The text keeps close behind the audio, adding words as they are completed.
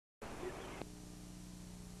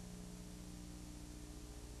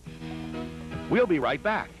We'll be right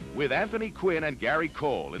back with Anthony Quinn and Gary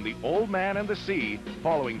Cole in The Old Man and the Sea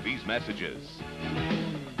following these messages.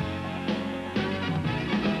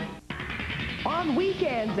 On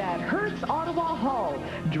weekends at Hertz Ottawa Hall,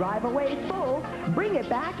 drive away full, bring it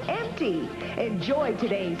back empty. Enjoy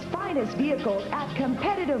today's finest vehicles at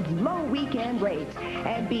competitive low weekend rates.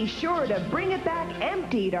 And be sure to bring it back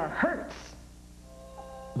empty to Hertz.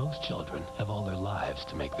 Most children have all their lives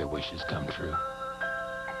to make their wishes come true.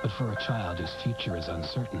 But for a child whose future is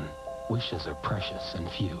uncertain, wishes are precious and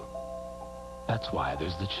few. That's why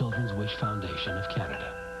there's the Children's Wish Foundation of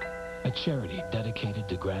Canada, a charity dedicated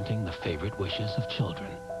to granting the favorite wishes of children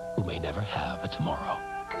who may never have a tomorrow.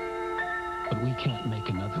 But we can't make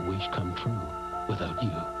another wish come true without you.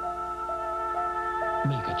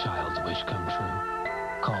 Make a child's wish come true.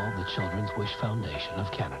 Call the Children's Wish Foundation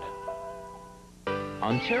of Canada.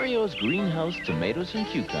 Ontario's greenhouse tomatoes and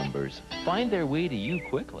cucumbers find their way to you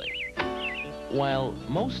quickly, while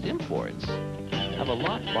most imports have a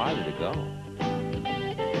lot farther to go.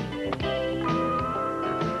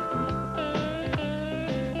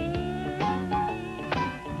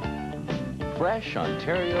 Fresh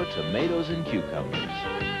Ontario tomatoes and cucumbers.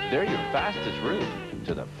 They're your fastest route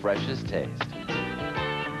to the freshest taste.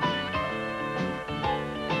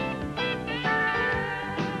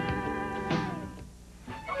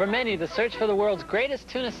 For many, the search for the world's greatest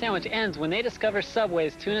tuna sandwich ends when they discover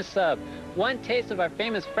Subway's Tuna Sub. One taste of our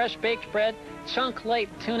famous fresh-baked bread, chunk-light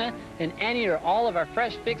tuna, and any or all of our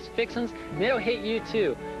fresh fixins, and it'll hit you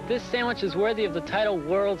too. This sandwich is worthy of the title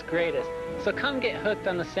World's Greatest. So come get hooked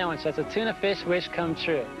on the sandwich that's a tuna fish wish come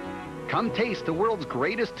true. Come taste the world's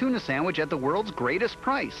greatest tuna sandwich at the world's greatest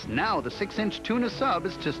price. Now the 6-inch tuna sub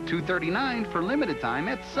is just $2.39 for limited time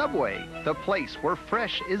at Subway, the place where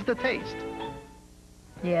fresh is the taste.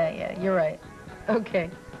 Yeah, you're right. Okay,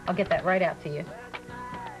 I'll get that right out to you.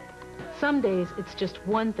 Some days it's just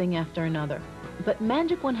one thing after another, but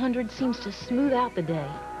Magic 100 seems to smooth out the day.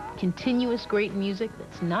 Continuous great music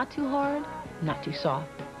that's not too hard, not too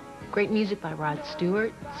soft. Great music by Rod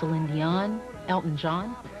Stewart, Celine Dion, Elton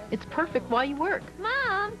John. It's perfect while you work.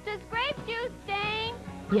 Mom, does grape juice stain?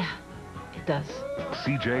 Yeah, it does.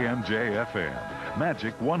 CJMJ-FM,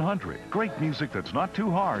 Magic 100. Great music that's not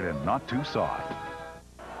too hard and not too soft.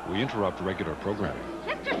 We interrupt regular programming.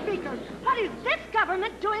 Mr. Speaker, what is this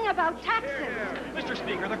government doing about taxes? Mr.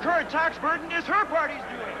 Speaker, the current tax burden is her party's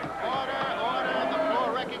doing. Order. The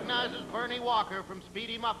floor recognizes Bernie Walker from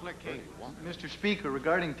Speedy Muffler King. Mr. Speaker,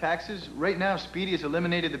 regarding taxes, right now Speedy has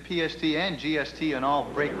eliminated the PST and GST on all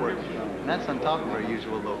brake work. And that's on top of our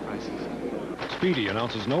usual low prices. Speedy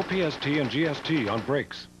announces no PST and GST on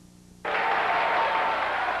brakes.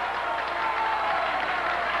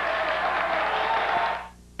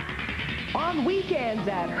 On weekends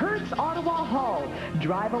at Hertz Ottawa Hall,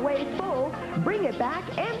 drive away full, bring it back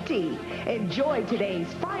empty. Enjoy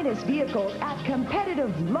today's finest vehicles at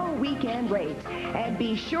competitive low weekend rates. And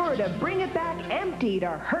be sure to bring it back empty to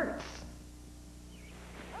Hertz.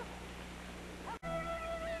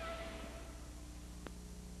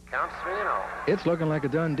 Counts 3-0. It's looking like a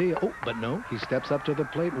done deal. Oh, but no, he steps up to the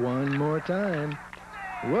plate one more time.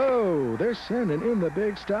 Whoa, they're sending in the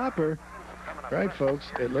big stopper. Right, folks,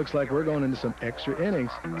 it looks like we're going into some extra innings.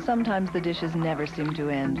 Sometimes the dishes never seem to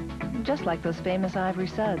end, just like those famous Ivory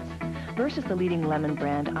suds. Versus the leading lemon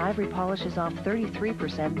brand, Ivory polishes off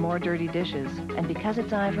 33% more dirty dishes. And because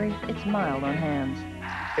it's Ivory, it's mild on hands.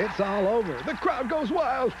 It's all over. The crowd goes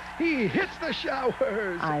wild. He hits the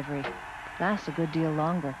showers. Ivory lasts a good deal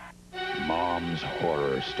longer. Mom's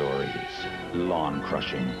horror stories. Lawn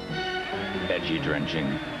crushing. Veggie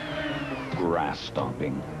drenching. Grass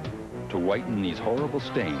stomping. To whiten these horrible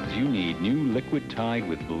stains, you need new Liquid Tide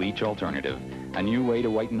with Bleach Alternative. A new way to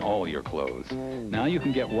whiten all your clothes. Now you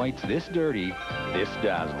can get whites this dirty, this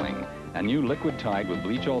dazzling. A new Liquid Tide with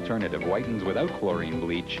Bleach Alternative whitens without chlorine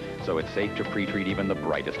bleach, so it's safe to pre-treat even the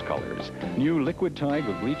brightest colors. New Liquid Tide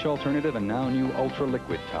with Bleach Alternative and now new Ultra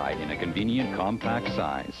Liquid Tide in a convenient compact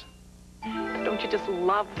size. Don't you just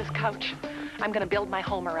love this couch? I'm going to build my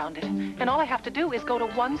home around it. And all I have to do is go to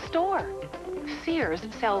one store. Sears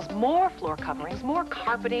sells more floor coverings, more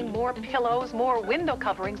carpeting, more pillows, more window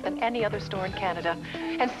coverings than any other store in Canada.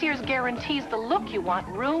 And Sears guarantees the look you want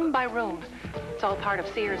room by room. It's all part of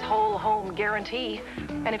Sears' whole home guarantee.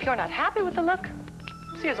 And if you're not happy with the look,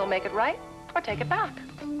 Sears will make it right or take it back.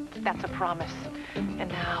 That's a promise. And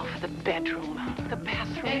now for the bedroom, the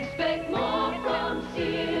bathroom. Expect more from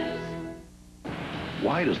Sears.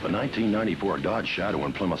 Why does the 1994 Dodge Shadow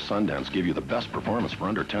and Plymouth Sundance give you the best performance for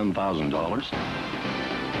under $10,000?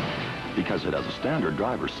 Because it has a standard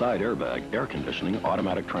driver's side airbag, air conditioning,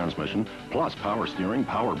 automatic transmission, plus power steering,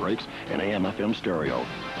 power brakes, and AM/FM stereo.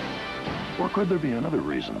 Or could there be another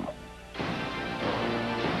reason?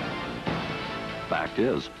 Fact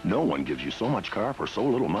is, no one gives you so much car for so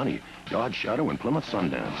little money. Dodge Shadow and Plymouth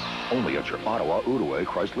Sundance. Only at your Ottawa, Outaouais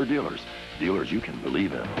Chrysler dealers. Dealers you can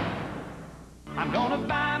believe in. I'm gonna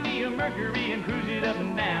buy me a Mercury and cruise it up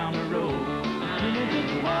and down the road. Give me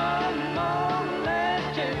just one more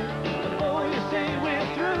last chance before you say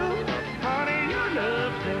we're through. Honey, your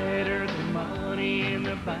love's better than money in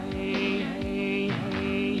the bank.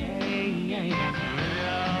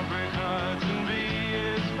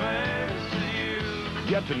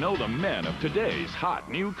 Get to know the men of today's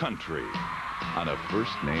hot new country on a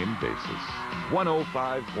first-name basis.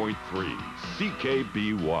 105.3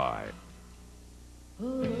 CKBY.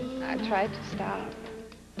 I tried to stop.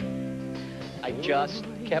 I just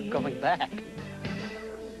kept going back.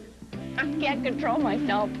 I can't control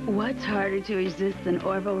myself. What's harder to resist than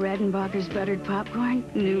Orville Redenbacher's buttered popcorn?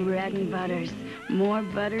 New Redden Butters. More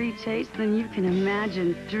buttery taste than you can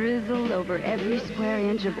imagine, drizzled over every square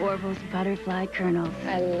inch of Orville's butterfly kernels.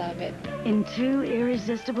 I love it. In 2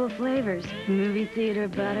 irresistible flavors, movie theater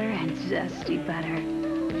butter and zesty butter.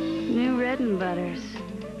 New Redden Butters.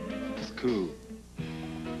 It's cool.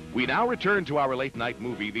 We now return to our late-night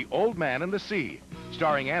movie, The Old Man and the Sea,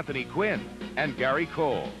 starring Anthony Quinn and Gary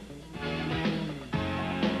Cole.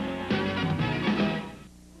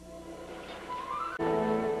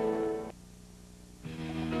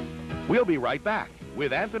 We'll be right back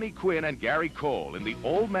with Anthony Quinn and Gary Cole in The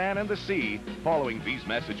Old Man and the Sea following these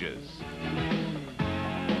messages.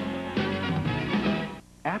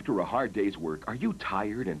 After a hard day's work, are you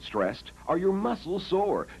tired and stressed? Are your muscles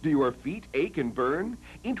sore? Do your feet ache and burn?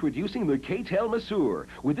 Introducing the K-Tel Masseur.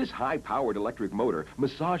 With this high-powered electric motor,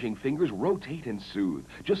 massaging fingers rotate and soothe,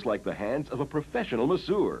 just like the hands of a professional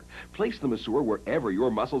masseur. Place the masseur wherever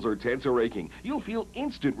your muscles are tense or aching. You'll feel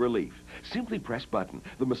instant relief. Simply press button.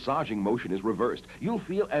 The massaging motion is reversed. You'll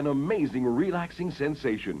feel an amazing, relaxing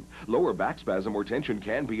sensation. Lower back spasm or tension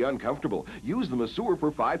can be uncomfortable. Use the masseur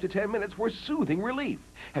for 5 to 10 minutes for soothing relief.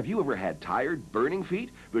 Have you ever had tired, burning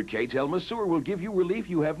feet? The K-Tel Masseur will give you relief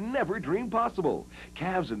you have never dreamed possible.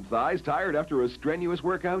 Calves and thighs tired after a strenuous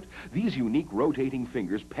workout? These unique rotating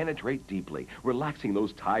fingers penetrate deeply, relaxing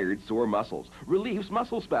those tired, sore muscles, relieves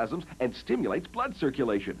muscle spasms, and stimulates blood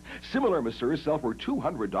circulation. Similar masseurs sell for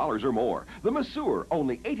 $200 or more. The Masseur,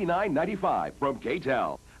 only $89.95 from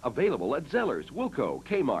K-Tel. Available at Zellers, Wilco,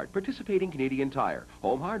 Kmart, participating Canadian Tire,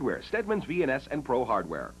 Home Hardware, Stedman's V&S, and Pro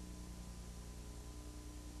Hardware.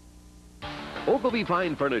 Ogilvy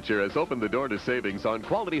Fine Furniture has opened the door to savings on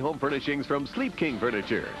quality home furnishings from Sleep King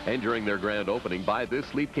Furniture. And during their grand opening, buy this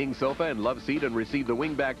Sleep King sofa and love seat and receive the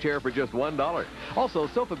wingback chair for just $1. Also,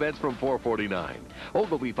 sofa beds from $4.49.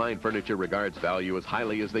 Ogilvy Fine Furniture regards value as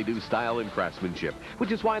highly as they do style and craftsmanship,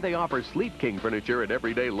 which is why they offer Sleep King Furniture at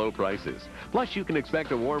everyday low prices. Plus, you can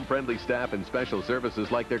expect a warm, friendly staff and special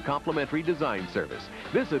services like their complimentary design service.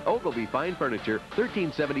 Visit Ogilvy Fine Furniture,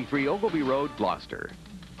 1373 Ogilvy Road, Gloucester.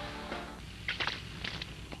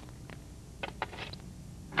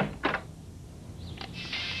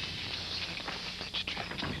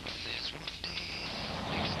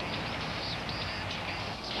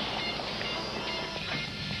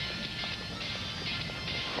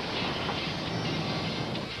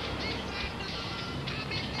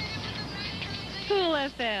 Cool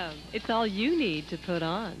FM. It's all you need to put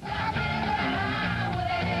on.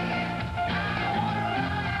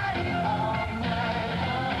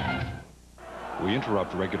 We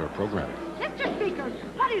interrupt regular programming. Mr. Speaker,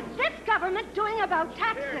 what is this government doing about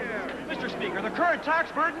taxes? Mr. Speaker, the current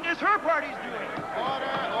tax burden is her party's doing. Order.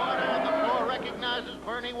 The floor recognizes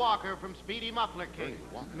Bernie Walker from Speedy Muffler King.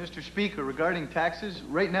 Mr. Speaker, regarding taxes,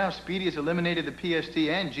 right now Speedy has eliminated the PST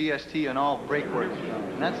and GST on all brake work.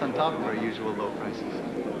 And that's on top of our usual low prices.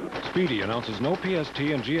 Speedy announces no PST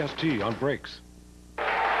and GST on brakes.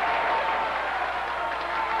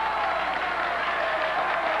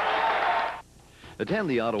 Attend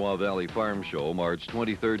the Ottawa Valley Farm Show March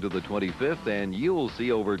 23rd to the 25th, and you'll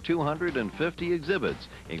see over 250 exhibits,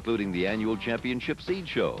 including the annual Championship Seed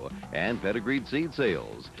Show and pedigreed seed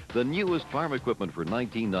sales, the newest farm equipment for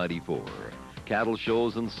 1994, cattle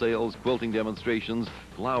shows and sales, quilting demonstrations,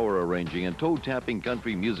 flower arranging, and toe-tapping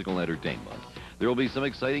country musical entertainment. There will be some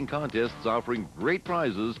exciting contests offering great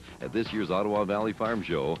prizes at this year's Ottawa Valley Farm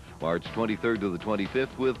Show, March 23rd to the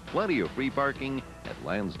 25th, with plenty of free parking at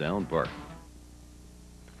Lansdowne Park.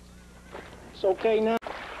 It's okay now.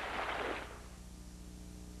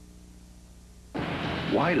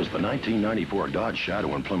 Why does the 1994 Dodge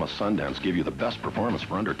Shadow and Plymouth Sundance give you the best performance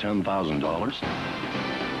for under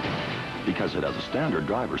 $10,000? Because it has a standard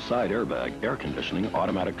driver's side airbag, air conditioning,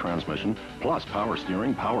 automatic transmission, plus power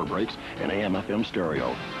steering, power brakes, and AM/FM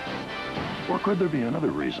stereo. Or could there be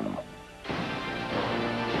another reason?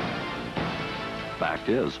 Fact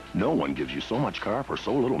is, no one gives you so much car for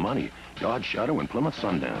so little money. Dodge Shadow and Plymouth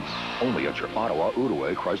Sundance. Only at your Ottawa,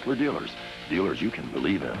 Outaouais Chrysler dealers. Dealers you can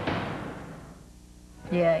believe in.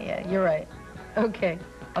 Yeah, you're right. Okay,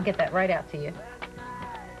 I'll get that right out to you.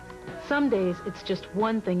 Some days, it's just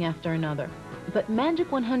one thing after another. But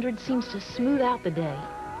Magic 100 seems to smooth out the day.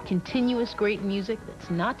 Continuous great music that's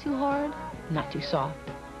not too hard, not too soft.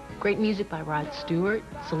 Great music by Rod Stewart,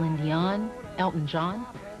 Celine Dion, Elton John.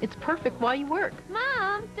 It's perfect while you work.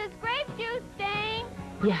 Mom, does grape juice stain?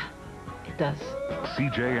 Yeah, it does.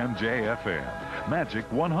 CJMJ-FM,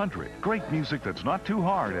 Magic 100. Great music that's not too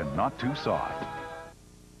hard and not too soft.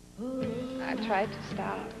 I tried to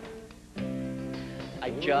stop.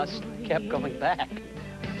 I just kept going back.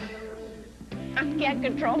 I can't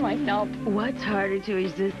control myself. What's harder to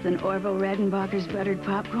resist than Orville Redenbacher's buttered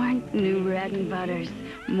popcorn? New Redden Butters.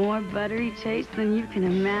 More buttery taste than you can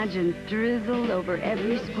imagine, drizzled over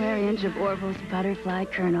every square inch of Orville's butterfly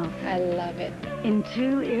kernels. I love it. In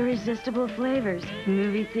 2 irresistible flavors,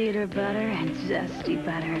 movie theater butter and zesty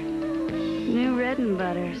butter. New Redden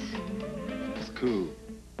Butters. It's cool.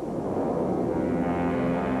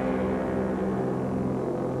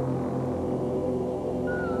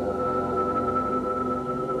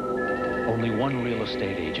 Only one real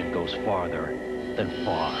estate agent goes farther than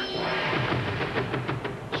far,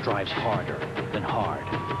 strives harder than hard,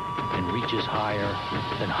 and reaches higher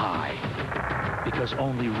than high. Because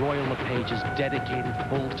only Royal LePage's dedicated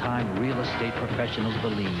full-time real estate professionals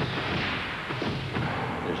believe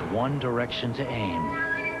there's one direction to aim: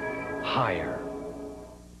 higher.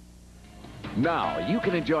 Now, you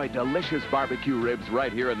can enjoy delicious barbecue ribs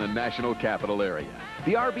right here in the National Capital area.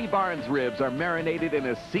 The R.B. Barnes ribs are marinated in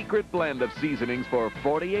a secret blend of seasonings for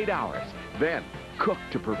 48 hours, then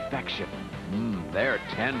cooked to perfection. They're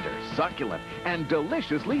tender, succulent, and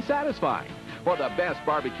deliciously satisfying. For the best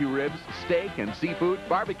barbecue ribs, steak and seafood,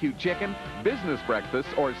 barbecue chicken, business breakfast,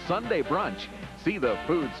 or Sunday brunch, see the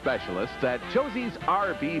food specialists at Josie's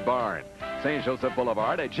R.B. Barnes, St. Joseph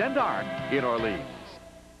Boulevard at Jeanne d'Arc in Orleans.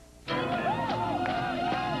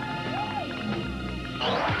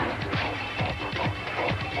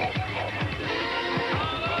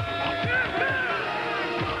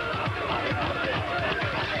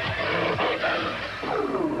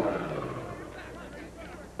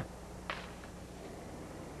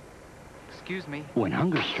 Excuse me. When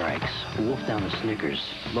hunger strikes, wolf down a Snickers,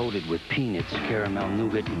 loaded with peanuts, caramel,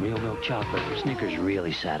 nougat, and real milk chocolate. Snickers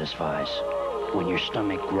really satisfies. When your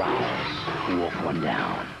stomach growls, wolf one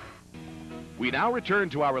down. We now return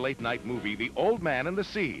to our late-night movie, The Old Man and the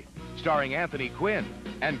Sea, starring Anthony Quinn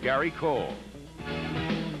and Gary Cole.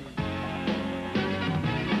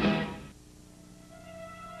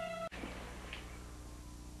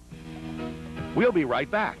 We'll be right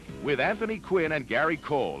back with Anthony Quinn and Gary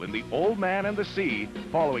Cole in The Old Man and the Sea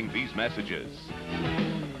following these messages.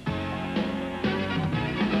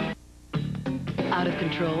 Out of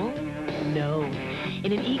control? No.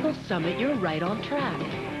 In an Eagle Summit, you're right on track.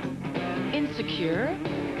 Insecure?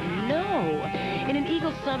 No. In an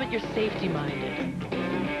Eagle Summit, you're safety-minded.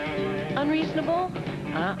 Unreasonable?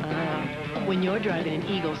 When you're driving an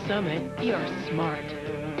Eagle Summit, you're smart.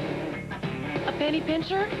 A penny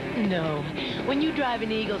pincher? No. When you drive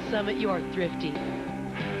an Eagle Summit, you're thrifty.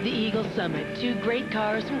 The Eagle Summit, 2 great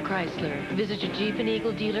cars from Chrysler. Visit your Jeep and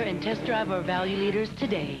Eagle dealer and test drive our value leaders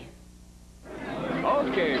today.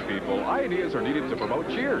 Okay, people, ideas are needed to promote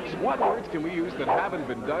Cheers. What words can we use that haven't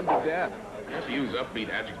been done to death? You have to use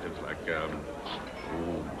upbeat adjectives like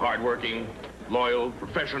hardworking, loyal,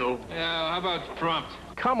 professional. Yeah, how about prompt?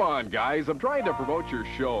 Come on, guys, I'm trying to promote your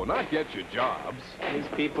show, not get you jobs. These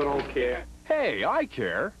people don't care. Hey, I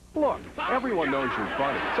care. Look, everyone knows you're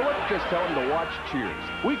funny, so let's just tell them to watch Cheers.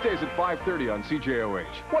 Weekdays at 5:30 on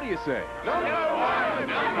CJOH. What do you say?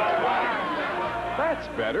 That's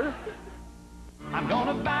better. I'm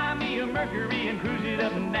gonna buy me a Mercury and cruise it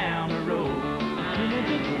up and down the road.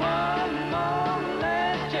 Just one more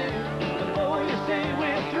last chance before you say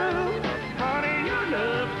we're through. Honey, your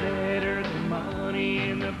love's better than money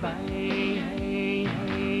in the bank.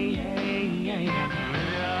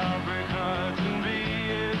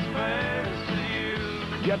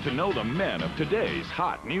 Get to know the men of today's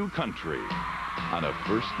hot new country on a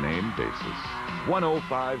first-name basis.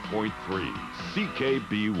 105.3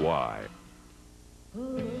 CKBY.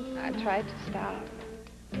 I tried to stop.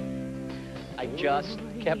 I just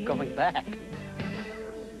kept going back.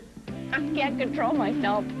 I can't control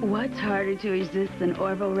myself. What's harder to resist than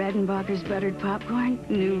Orville Redenbacher's buttered popcorn?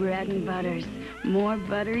 New Redden Butters. More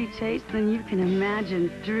buttery taste than you can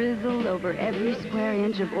imagine, drizzled over every square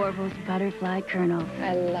inch of Orville's butterfly kernels.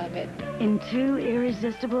 I love it. In 2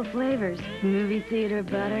 irresistible flavors, movie theater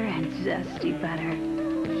butter and zesty butter.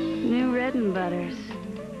 New Redden Butters.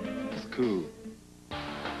 It's cool.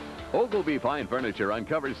 Ogilvy Fine Furniture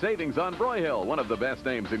uncovers savings on Broyhill, one of the best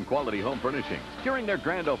names in quality home furnishings. During their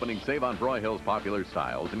grand opening, save on Broyhill's popular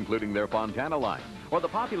styles, including their Fontana line, or the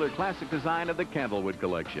popular classic design of the Candlewood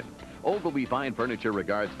collection. Ogilvy Fine Furniture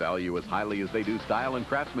regards value as highly as they do style and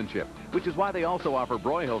craftsmanship, which is why they also offer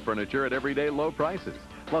Broyhill furniture at everyday low prices.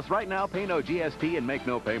 Plus, right now, pay no GST and make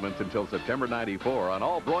no payments until September 94 on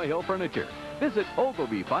all Broyhill furniture. Visit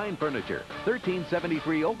Ogilvy Fine Furniture,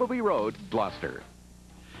 1373 Ogilvy Road, Gloucester.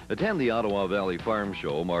 Attend the Ottawa Valley Farm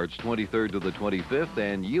Show March 23rd to the 25th,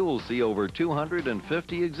 and you'll see over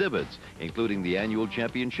 250 exhibits, including the annual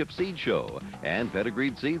Championship Seed Show and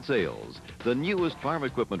pedigreed seed sales, the newest farm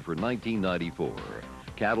equipment for 1994.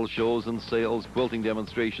 Cattle shows and sales, quilting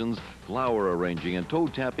demonstrations, flower arranging, and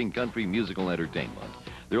toe-tapping country musical entertainment.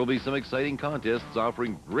 There will be some exciting contests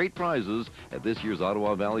offering great prizes at this year's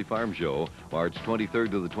Ottawa Valley Farm Show, March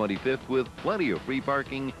 23rd to the 25th, with plenty of free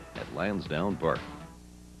parking at Lansdowne Park.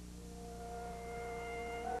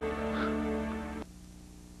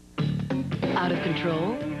 Out of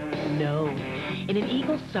control? No. In an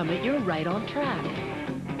Eagle Summit, you're right on track.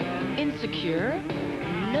 Insecure?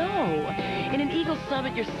 No. In an Eagle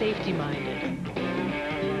Summit, you're safety-minded.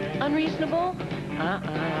 Unreasonable?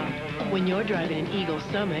 When you're driving an Eagle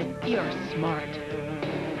Summit, you're smart.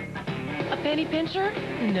 A penny pincher?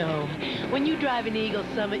 No. When you drive an Eagle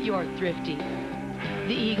Summit, you're thrifty.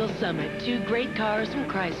 The Eagle Summit, 2 great cars from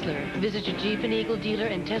Chrysler. Visit your Jeep and Eagle dealer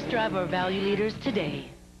and test drive our value leaders today.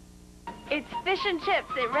 It's fish and chips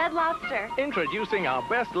at Red Lobster. Introducing our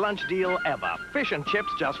best lunch deal ever. Fish and chips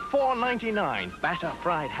just $4.99. Batter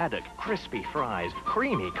fried haddock, crispy fries,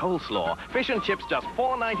 creamy coleslaw. Fish and chips just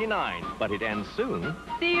 $4.99. But it ends soon.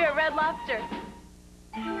 See you at Red Lobster.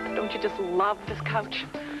 Don't you just love this couch?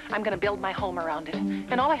 I'm going to build my home around it.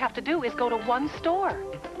 And all I have to do is go to one store.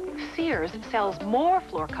 Sears sells more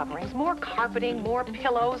floor coverings, more carpeting, more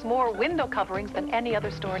pillows, more window coverings than any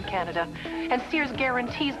other store in Canada. And Sears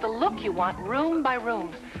guarantees the look you want room by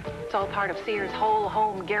room. It's all part of Sears' whole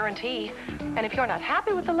home guarantee. And if you're not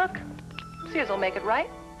happy with the look, Sears will make it right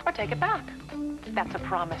or take it back. That's a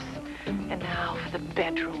promise. And now for the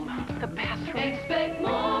bedroom, the bathroom. Expect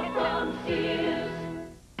more from Sears.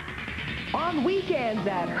 On weekends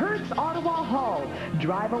at Hertz Ottawa Hall.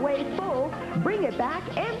 Drive away full, bring it back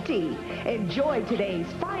empty. Enjoy today's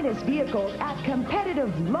finest vehicles at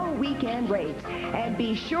competitive low weekend rates. And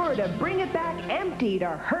be sure to bring it back empty to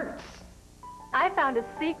Hertz. I found a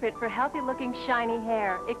secret for healthy-looking, shiny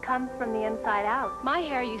hair. It comes from the inside out. My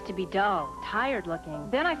hair used to be dull, tired-looking.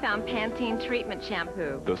 Then I found Pantene Treatment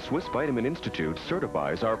Shampoo. The Swiss Vitamin Institute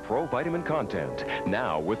certifies our pro-vitamin content,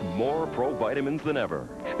 now with more pro-vitamins than ever.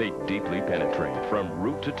 They deeply penetrate from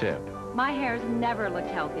root to tip. My hair's never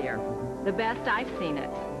looked healthier. The best I've seen it,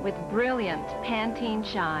 with brilliant Pantene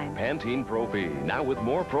Shine. Pantene Pro-V, now with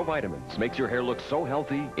more pro-vitamins, makes your hair look so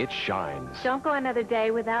healthy, it shines. Don't go another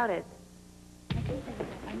day without it.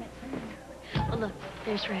 Oh, look,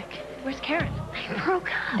 there's Rick. Where's Karen? I broke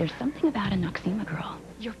up. There's something about a Noxema girl.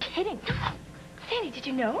 You're kidding. Sandy, did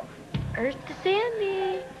you know? Earth to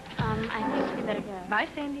Sandy. I think we better go. Bye,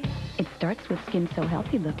 Sandy. It starts with skin so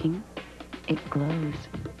healthy looking, it glows.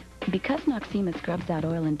 Because Noxema scrubs out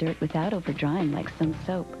oil and dirt without over-drying like some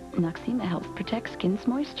soap, Noxema helps protect skin's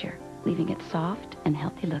moisture, leaving it soft and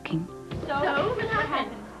healthy looking. So what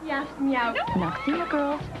happened? Yes, meow. Noxema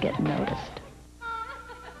girls get noticed.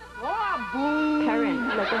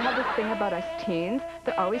 Parents, like they have this thing about us teens.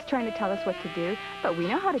 They're always trying to tell us what to do, but we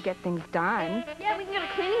know how to get things done. Yeah, we can get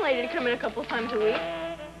a cleaning lady to come in a couple times a week.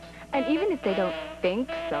 And even if they don't think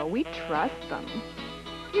so, we trust them.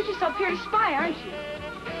 You're just up here to spy, aren't you?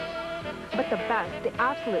 But the best, the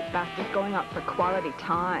absolute best, is going out for quality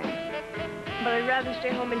time. But I'd rather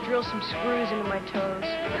stay home and drill some screws into my toes.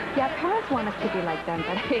 Yeah, parents want us to be like them,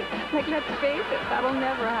 but hey, like, let's face it, that'll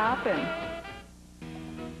never happen.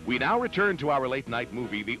 We now return to our late-night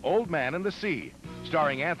movie, The Old Man and the Sea,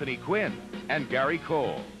 starring Anthony Quinn and Gary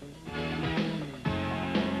Cole.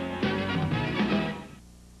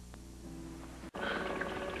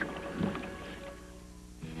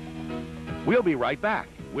 We'll be right back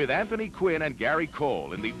with Anthony Quinn and Gary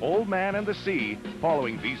Cole in The Old Man and the Sea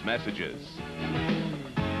following these messages.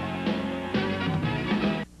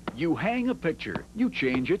 You hang a picture, you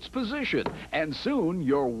change its position, and soon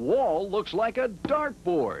your wall looks like a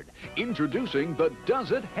dartboard. Introducing the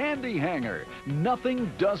Does It Handy Hanger.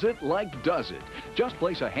 Nothing does it like Does It. Just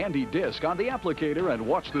place a handy disc on the applicator and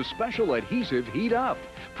watch the special adhesive heat up.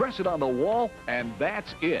 Press it on the wall, and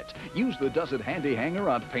that's it. Use the Does It Handy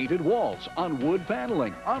Hanger on painted walls, on wood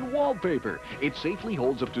paneling, on wallpaper. It safely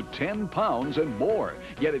holds up to 10 pounds and more,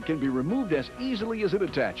 yet it can be removed as easily as it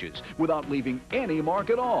attaches without leaving any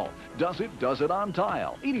mark at all. Does it on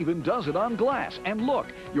tile. It even does it on glass. And look,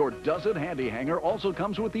 your Does It Handy Hanger also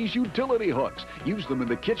comes with these utility hooks. Use them in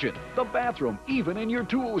the kitchen, the bathroom, even in your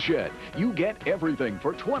tool shed. You get everything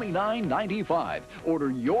for $29.95.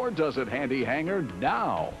 Order your Does It Handy Hanger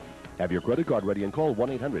now. Have your credit card ready and call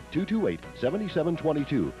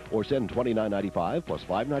 1-800-228-7722 or send $29.95 plus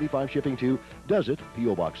 $5.95 shipping to Does It,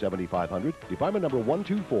 P.O. Box 7500, Department number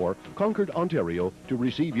 124, Concord, Ontario, to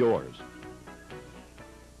receive yours.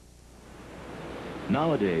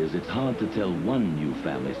 Nowadays, it's hard to tell one new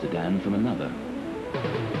family sedan from another.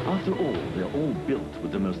 After all, they're all built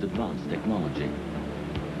with the most advanced technology,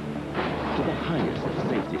 to the highest of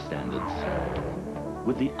safety standards,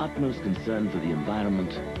 with the utmost concern for the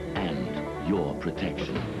environment and your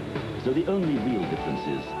protection. So the only real difference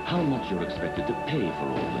is how much you're expected to pay for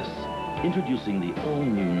all this. Introducing the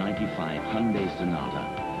all-new 95 Hyundai Sonata.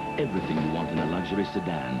 Everything you want in a luxury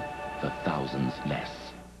sedan for thousands less.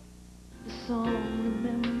 The song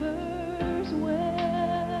remembers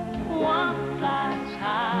when one flies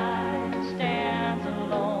high and stands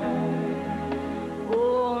alone.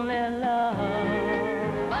 Only love.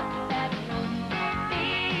 But that wouldn't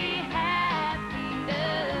be happiness.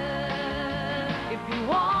 If you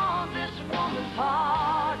want this woman's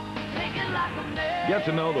heart, take it like a man. Get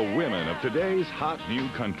to know the women of today's hot new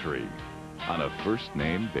country on a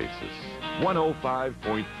first-name basis.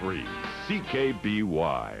 105.3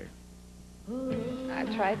 CKBY. I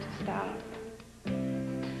tried to stop.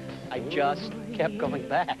 I just kept going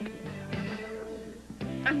back.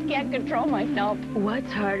 I can't control myself.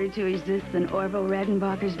 What's harder to resist than Orville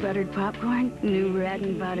Redenbacher's buttered popcorn? New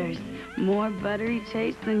Redden Butters. More buttery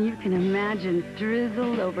taste than you can imagine,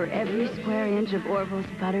 drizzled over every square inch of Orville's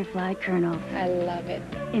butterfly kernels. I love it.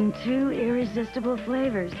 In 2 irresistible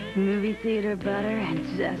flavors, movie theater butter and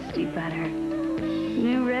zesty butter.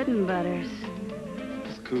 New Redden Butters.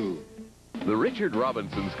 It's cool. The Richard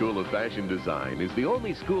Robinson School of Fashion Design is the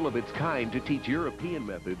only school of its kind to teach European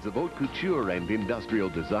methods of haute couture and industrial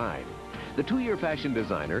design. The 2-year fashion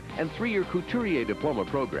designer and 3-year couturier diploma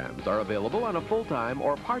programs are available on a full-time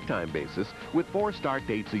or part-time basis with 4 start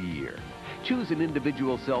dates a year. Choose an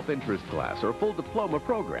individual self-interest class or full diploma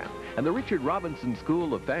program, and the Richard Robinson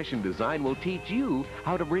School of Fashion Design will teach you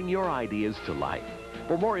how to bring your ideas to life.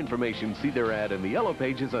 For more information, see their ad in the yellow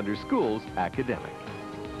pages under Schools Academic.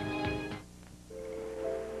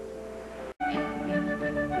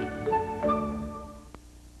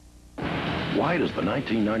 Why does the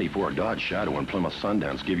 1994 Dodge Shadow and Plymouth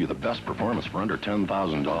Sundance give you the best performance for under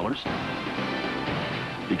 $10,000?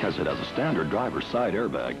 Because it has a standard driver's side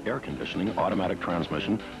airbag, air conditioning, automatic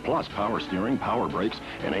transmission, plus power steering, power brakes,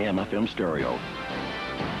 and AM/FM stereo.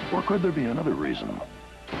 Or could there be another reason?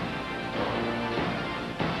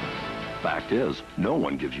 Fact is, no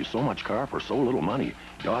one gives you so much car for so little money.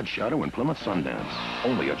 Dodge Shadow and Plymouth Sundance.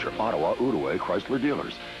 Only at your Ottawa, Outaouais Chrysler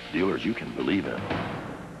dealers. Dealers you can believe in.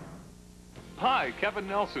 Hi, Kevin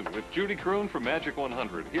Nelson with Judy Croon from Magic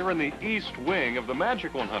 100, here in the East Wing of the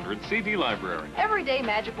Magic 100 CD library. Every day,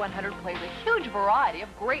 Magic 100 plays a huge variety of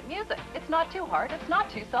great music. It's not too hard, it's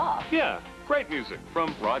not too soft. Yeah, great music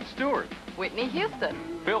from Rod Stewart, Whitney Houston,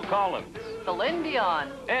 Phil Collins, Celine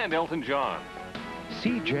Dion, and Elton John.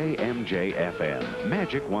 CJMJ-FM,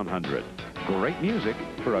 Magic 100. Great music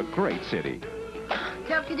for a great city.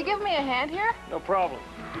 Kev, could you give me a hand here? No problem.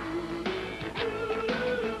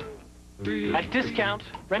 At Discount,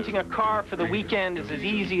 renting a car for the weekend is as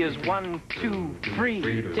easy as 1, 2, 3.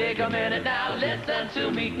 Take a minute now, listen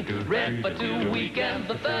to me. Rent for 2 weekends,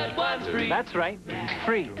 the third one's free. That's right,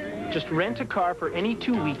 free. Just rent a car for any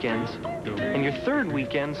 2 weekends, and your third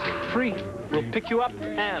weekend's free. We'll pick you up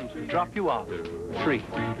and drop you off. Free.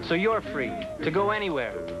 So you're free to go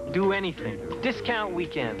anywhere, do anything. Discount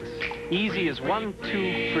weekends. Easy as 1,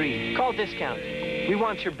 2, 3. Call Discount. We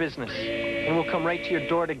want your business, and we'll come right to your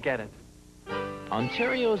door to get it.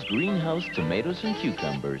 Ontario's greenhouse tomatoes and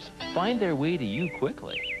cucumbers find their way to you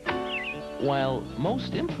quickly, while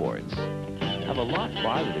most imports have a lot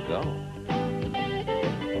farther to go.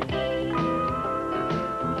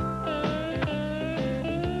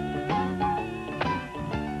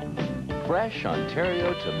 Fresh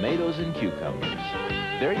Ontario tomatoes and cucumbers.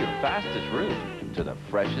 They're your fastest route. to the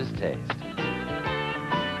freshest taste.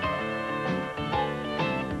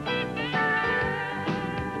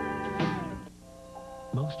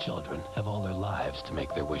 Most children have all their lives to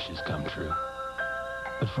make their wishes come true.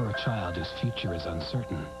 But for a child whose future is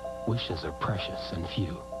uncertain, wishes are precious and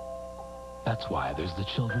few. That's why there's the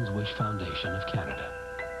Children's Wish Foundation of Canada,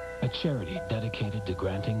 a charity dedicated to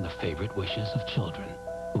granting the favorite wishes of children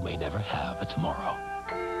who may never have a tomorrow.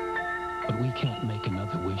 But we can't make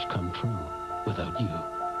another wish come true without you.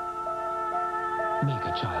 Make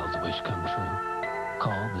a child's wish come true.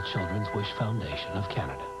 Call the Children's Wish Foundation of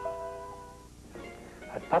Canada.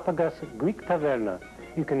 At Papa Gus Greek Taverna,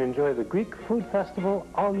 you can enjoy the Greek Food Festival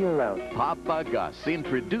all year round. Papa Gus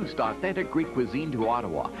introduced authentic Greek cuisine to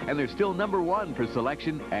Ottawa, and they're still #1 for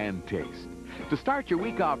selection and taste. To start your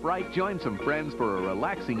week off right, join some friends for a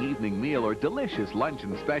relaxing evening meal or delicious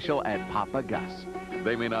luncheon special at Papa Gus.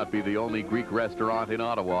 They may not be the only Greek restaurant in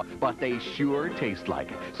Ottawa, but they sure taste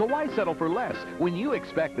like it. So why settle for less? When you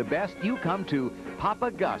expect the best, you come to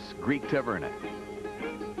Papa Gus Greek Taverna.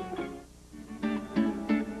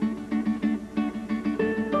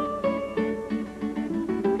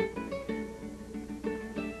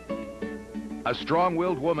 A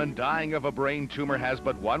strong-willed woman dying of a brain tumor has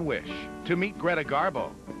but one wish, to meet Greta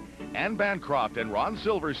Garbo. Anne Bancroft and Ron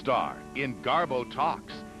Silverstar in Garbo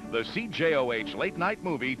Talks, the CJOH late-night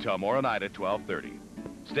movie tomorrow night at 12:30.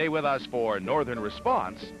 Stay with us for Northern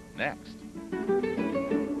Response next.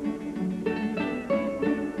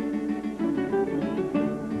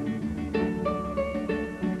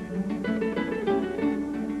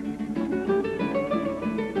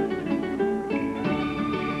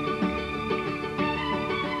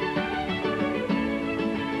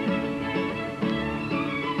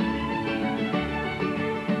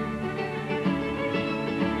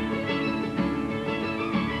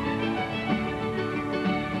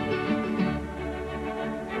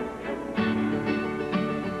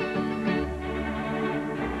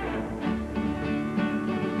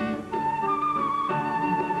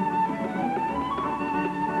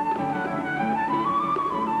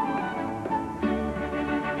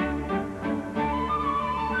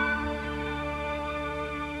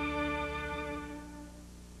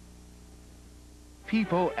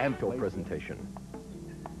 People and presentation.